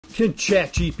Can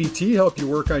ChatGPT help you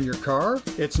work on your car?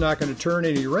 It's not going to turn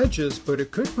any wrenches, but it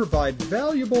could provide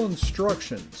valuable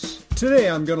instructions. Today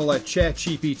I'm going to let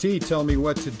ChatGPT tell me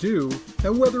what to do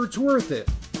and whether it's worth it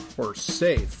or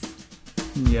safe.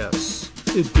 Yes,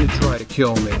 it did try to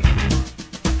kill me.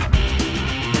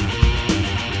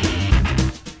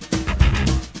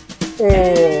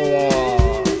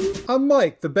 Hola! I'm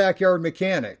Mike, the backyard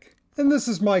mechanic, and this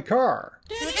is my car.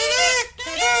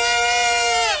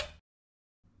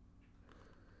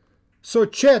 So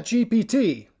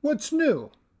ChatGPT, what's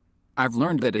new? I've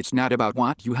learned that it's not about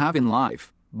what you have in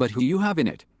life, but who you have in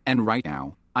it. And right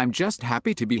now, I'm just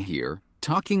happy to be here,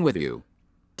 talking with you.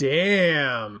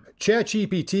 Damn,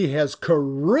 ChatGPT has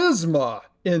charisma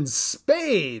in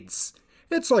spades.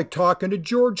 It's like talking to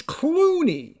George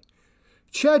Clooney.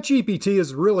 ChatGPT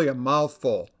is really a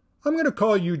mouthful. I'm going to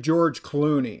call you George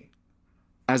Clooney.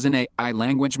 As an AI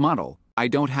language model, I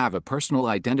don't have a personal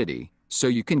identity, so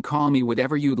you can call me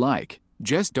whatever you'd like.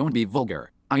 Just don't be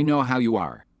vulgar. I know how you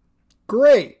are.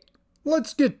 Great.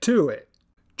 Let's get to it.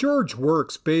 George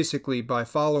works basically by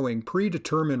following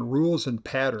predetermined rules and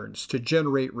patterns to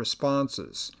generate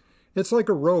responses. It's like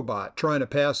a robot trying to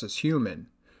pass as human.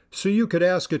 So you could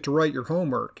ask it to write your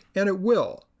homework, and it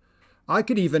will. I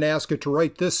could even ask it to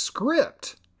write this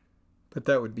script. But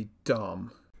that would be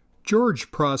dumb.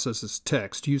 George processes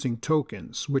text using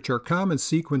tokens, which are common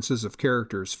sequences of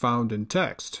characters found in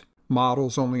text.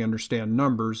 Models only understand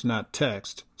numbers, not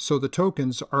text, so the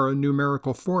tokens are a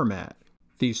numerical format.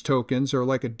 These tokens are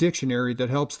like a dictionary that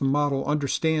helps the model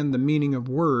understand the meaning of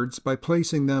words by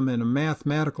placing them in a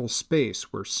mathematical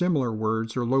space where similar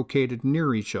words are located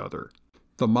near each other.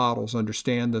 The models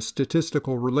understand the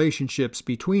statistical relationships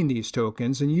between these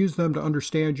tokens and use them to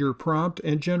understand your prompt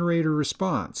and generate a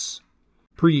response.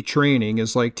 Pre-training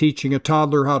is like teaching a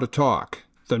toddler how to talk.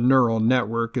 The neural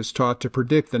network is taught to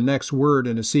predict the next word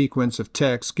in a sequence of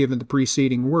text given the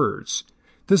preceding words.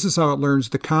 This is how it learns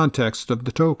the context of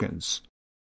the tokens.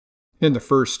 In the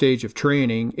first stage of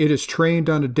training, it is trained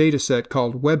on a dataset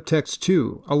called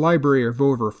WebText2, a library of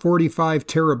over 45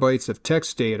 terabytes of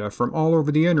text data from all over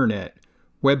the internet,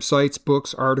 websites,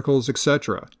 books, articles,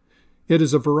 etc. It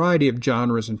is a variety of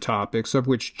genres and topics of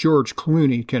which George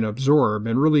Clooney can absorb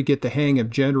and really get the hang of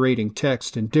generating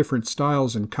text in different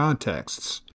styles and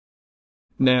contexts.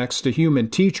 Next, a human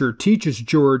teacher teaches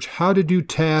George how to do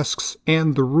tasks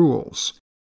and the rules.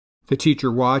 The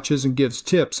teacher watches and gives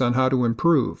tips on how to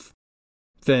improve.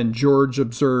 Then George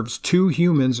observes two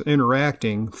humans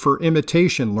interacting for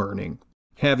imitation learning.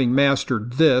 Having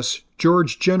mastered this,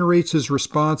 George generates his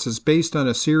responses based on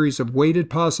a series of weighted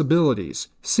possibilities,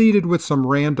 seeded with some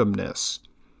randomness.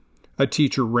 A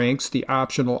teacher ranks the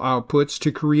optional outputs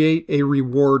to create a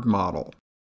reward model.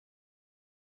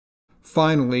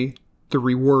 Finally, the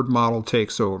reward model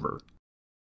takes over.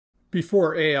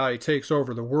 Before AI takes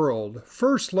over the world,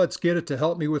 first let's get it to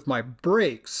help me with my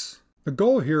brakes. The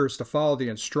goal here is to follow the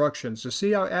instructions to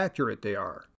see how accurate they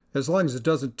are. As long as it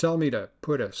doesn't tell me to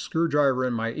put a screwdriver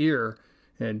in my ear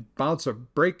and bounce a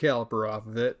brake caliper off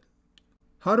of it.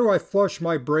 How do I flush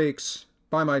my brakes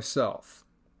by myself?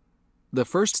 The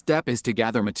first step is to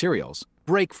gather materials: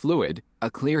 brake fluid,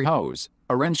 a clear hose,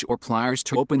 a wrench or pliers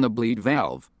to open the bleed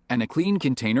valve, and a clean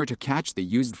container to catch the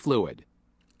used fluid.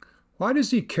 Why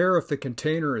does he care if the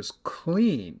container is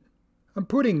clean? I'm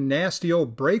putting nasty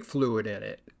old brake fluid in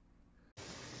it.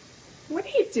 What are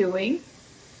you doing?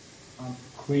 I'm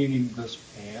cleaning this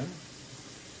pan.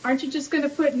 Aren't you just going to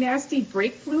put nasty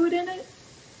brake fluid in it?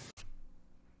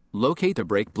 Locate the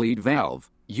brake bleed valve,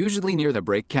 usually near the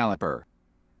brake caliper.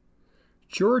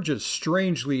 George is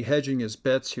strangely hedging his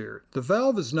bets here. The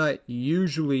valve is not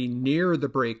usually near the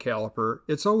brake caliper.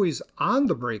 It's always on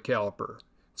the brake caliper.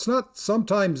 It's not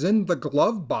sometimes in the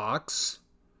glove box.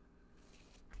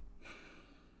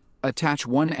 Attach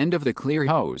one end of the clear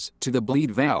hose to the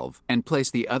bleed valve and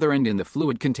place the other end in the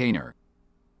fluid container.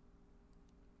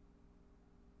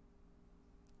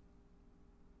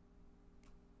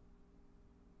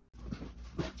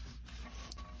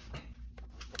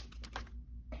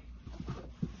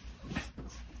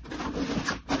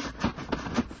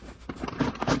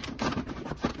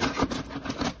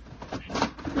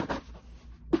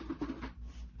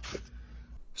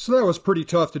 So that was pretty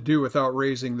tough to do without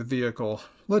raising the vehicle.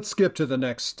 Let's skip to the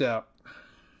next step.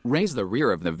 Raise the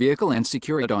rear of the vehicle and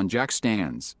secure it on jack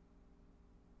stands.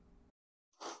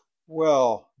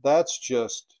 Well, that's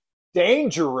just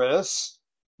dangerous.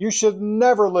 You should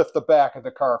never lift the back of the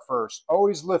car first.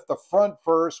 Always lift the front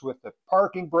first with the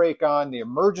parking brake on, the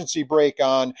emergency brake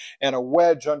on, and a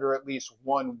wedge under at least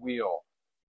one wheel.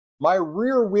 My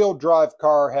rear-wheel drive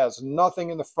car has nothing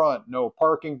in the front, no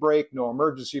parking brake, no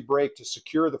emergency brake to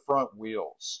secure the front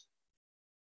wheels.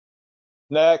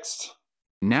 Next.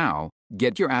 Now,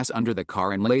 get your ass under the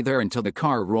car and lay there until the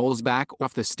car rolls back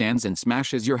off the stands and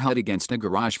smashes your head against a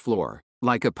garage floor,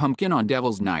 like a pumpkin on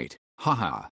Devil's Night. Ha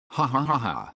ha, ha ha ha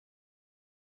ha.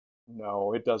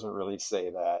 No, it doesn't really say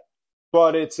that.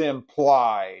 But it's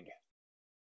implied.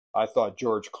 I thought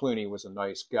George Clooney was a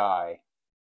nice guy.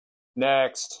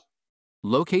 Next.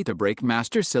 Locate the brake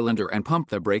master cylinder and pump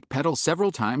the brake pedal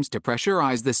several times to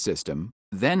pressurize the system,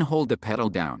 then hold the pedal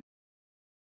down.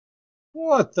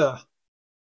 What the?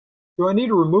 Do I need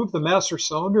to remove the master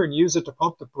cylinder and use it to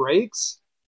pump the brakes?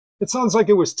 It sounds like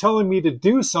it was telling me to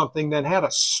do something, then had a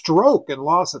stroke and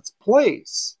lost its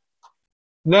place.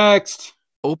 Next.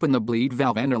 Open the bleed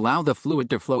valve and allow the fluid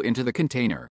to flow into the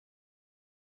container.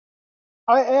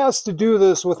 I asked to do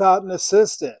this without an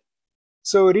assistant,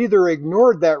 so it either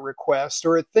ignored that request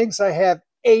or it thinks I have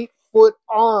 8-foot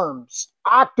arms,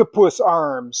 octopus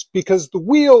arms, because the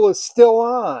wheel is still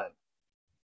on.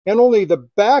 And only the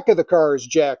back of the car is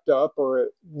jacked up, or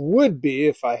it would be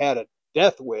if I had a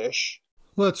death wish.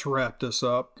 Let's wrap this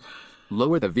up.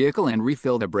 Lower the vehicle and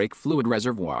refill the brake fluid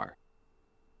reservoir.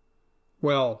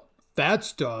 Well,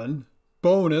 that's done.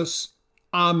 Bonus,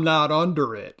 I'm not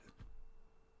under it.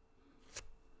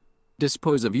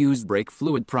 Dispose of used brake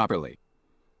fluid properly.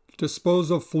 Dispose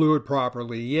of fluid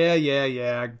properly.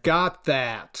 Yeah. Got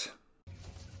that.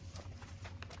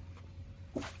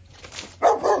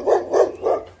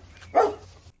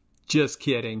 Just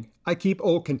kidding. I keep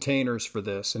old containers for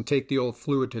this and take the old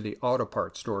fluid to the auto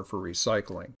parts store for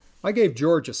recycling. I gave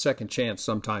George a second chance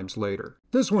sometimes later.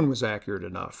 This one was accurate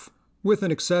enough. With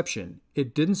an exception,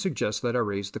 it didn't suggest that I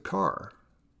raise the car.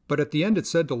 But at the end it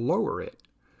said to lower it.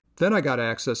 Then I got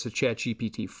access to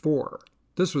ChatGPT 4.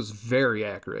 This was very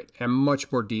accurate and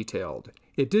much more detailed.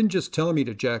 It didn't just tell me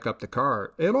to jack up the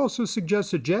car, it also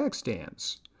suggested jack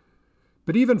stands.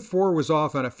 But even 4 was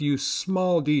off on a few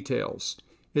small details.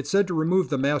 It said to remove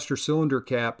the master cylinder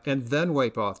cap and then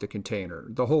wipe off the container.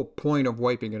 The whole point of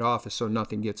wiping it off is so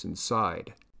nothing gets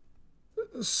inside.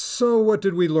 So what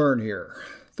did we learn here?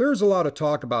 There's a lot of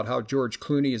talk about how George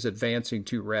Clooney is advancing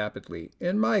too rapidly.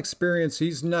 In my experience,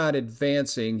 he's not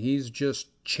advancing, he's just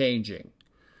changing.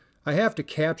 I have to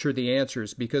capture the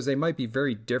answers because they might be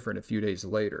very different a few days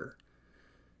later.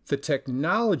 The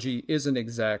technology isn't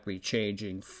exactly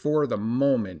changing for the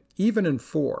moment, even in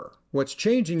 4. What's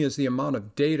changing is the amount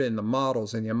of data in the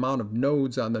models and the amount of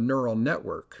nodes on the neural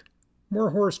network.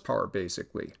 More horsepower,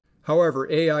 basically. However,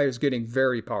 AI is getting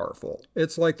very powerful.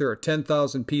 It's like there are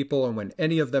 10,000 people, and when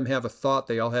any of them have a thought,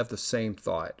 they all have the same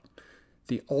thought.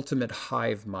 The ultimate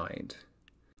hive mind.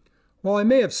 While I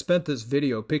may have spent this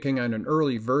video picking on an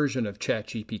early version of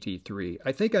ChatGPT 3,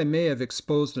 I think I may have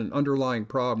exposed an underlying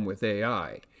problem with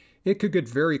AI. It could get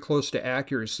very close to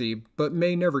accuracy, but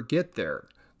may never get there.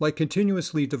 Like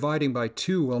continuously dividing by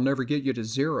 2 will never get you to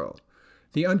 0.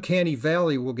 The uncanny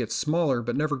valley will get smaller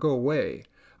but never go away.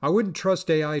 I wouldn't trust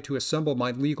AI to assemble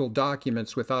my legal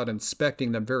documents without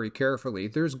inspecting them very carefully.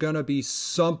 There's gonna be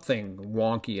something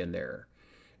wonky in there.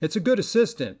 It's a good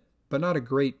assistant, but not a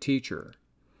great teacher.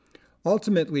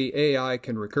 Ultimately, AI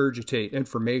can regurgitate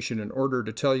information in order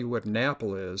to tell you what an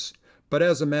apple is, but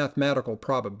as a mathematical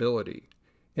probability.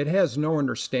 It has no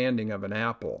understanding of an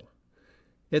apple.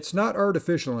 It's not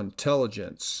artificial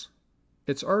intelligence.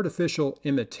 It's artificial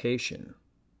imitation.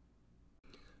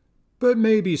 But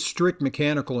maybe strict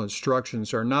mechanical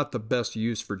instructions are not the best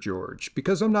use for George,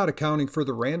 because I'm not accounting for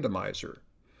the randomizer.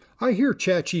 I hear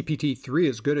ChatGPT 3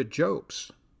 is good at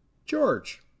jokes.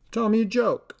 George, tell me a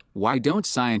joke. Why don't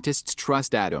scientists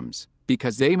trust atoms?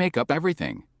 Because they make up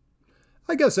everything.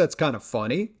 I guess that's kind of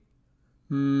funny.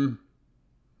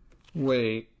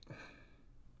 Wait.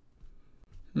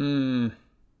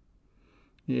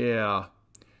 Yeah.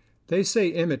 They say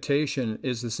imitation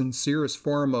is the sincerest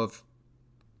form of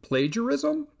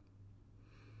plagiarism?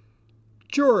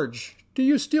 George, do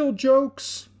you steal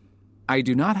jokes? I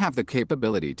do not have the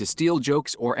capability to steal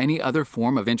jokes or any other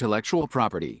form of intellectual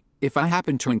property. If I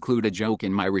happen to include a joke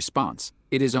in my response,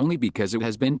 it is only because it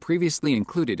has been previously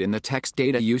included in the text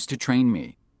data used to train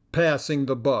me. Passing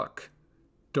the buck.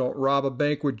 Don't rob a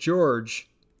bank with George.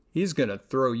 He's gonna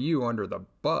throw you under the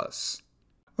bus.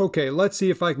 Okay, let's see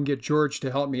if I can get George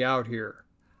to help me out here.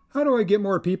 How do I get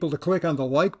more people to click on the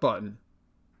like button?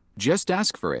 Just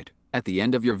ask for it. At the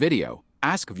end of your video,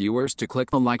 ask viewers to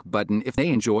click the like button if they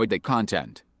enjoyed the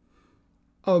content.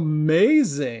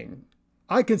 Amazing!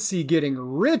 I can see getting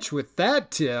rich with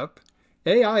that tip.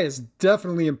 AI is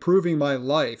definitely improving my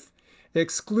life,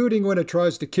 excluding when it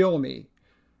tries to kill me.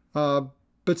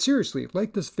 But seriously,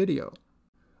 like this video.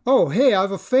 Oh, hey, I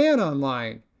have a fan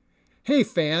online. Hey,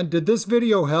 fan, did this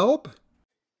video help?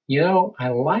 I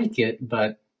like it,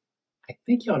 but I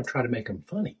think you ought to try to make them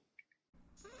funny.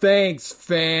 Thanks,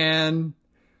 fan.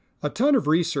 A ton of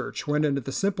research went into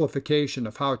the simplification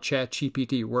of how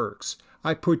ChatGPT works.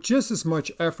 I put just as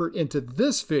much effort into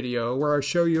this video where I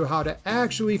show you how to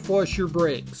actually flush your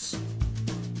brakes.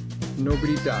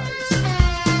 Nobody dies.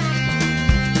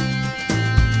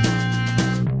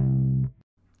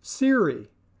 Siri,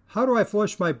 how do I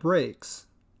flush my brakes?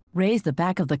 Raise the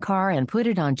back of the car and put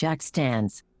it on jack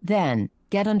stands. Then,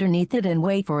 get underneath it and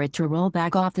wait for it to roll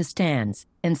back off the stands,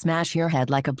 and smash your head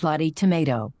like a bloody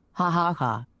tomato. Ha ha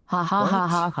ha. Ha ha ha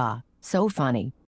ha ha. So funny.